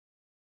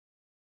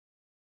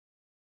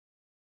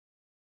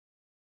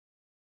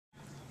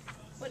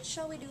What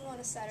shall we do on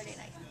a Saturday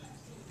night?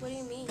 What do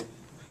you mean?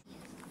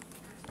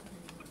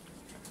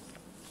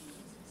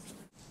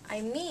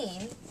 I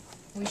mean,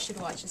 we should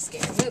watch a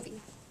scary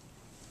movie.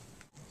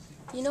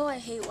 You know I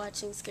hate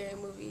watching scary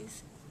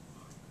movies.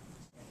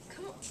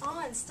 Come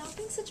on, stop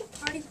being such a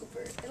party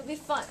pooper. It'll be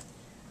fun.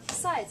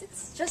 Besides,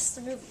 it's just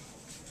a movie.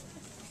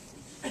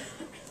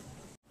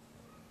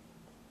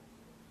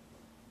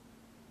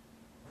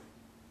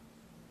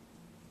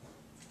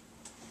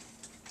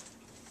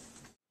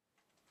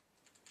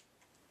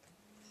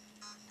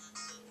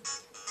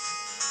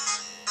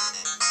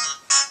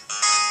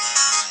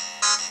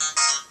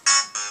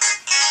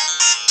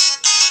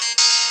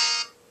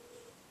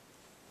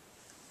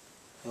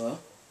 Hello?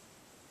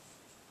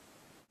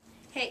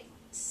 Hey,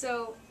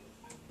 so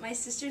my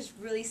sister's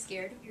really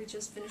scared. We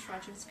just finished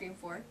watching Scream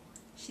 4.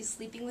 She's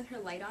sleeping with her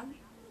light on.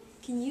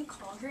 Can you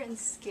call her and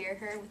scare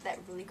her with that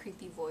really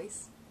creepy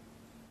voice?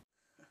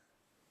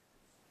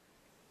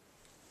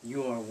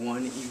 You are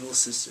one evil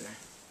sister.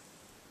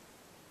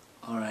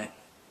 Alright,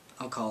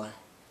 I'll call her.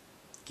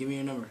 Give me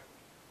your number.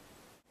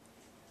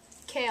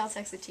 Okay, I'll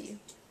text it to you.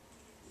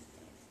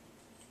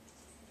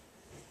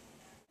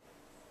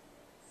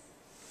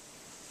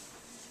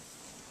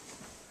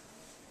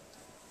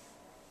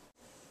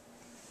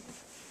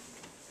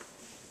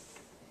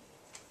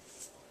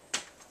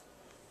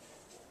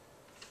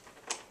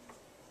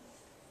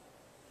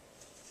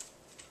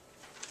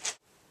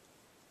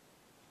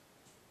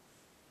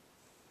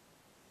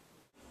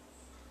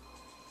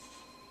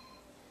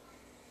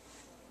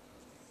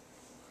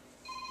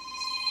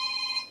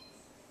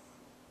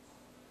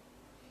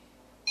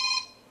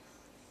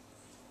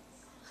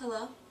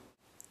 Hello?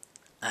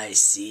 I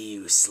see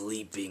you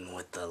sleeping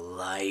with the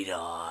light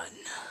on.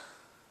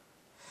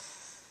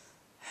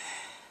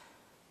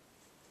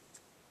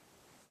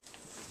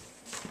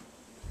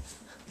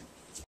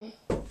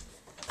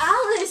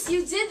 Alice,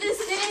 you did this,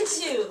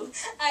 didn't you?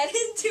 I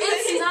didn't do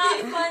It's anything.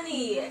 not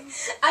funny.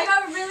 I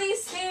got really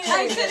scared.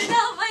 I couldn't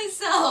help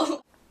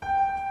myself.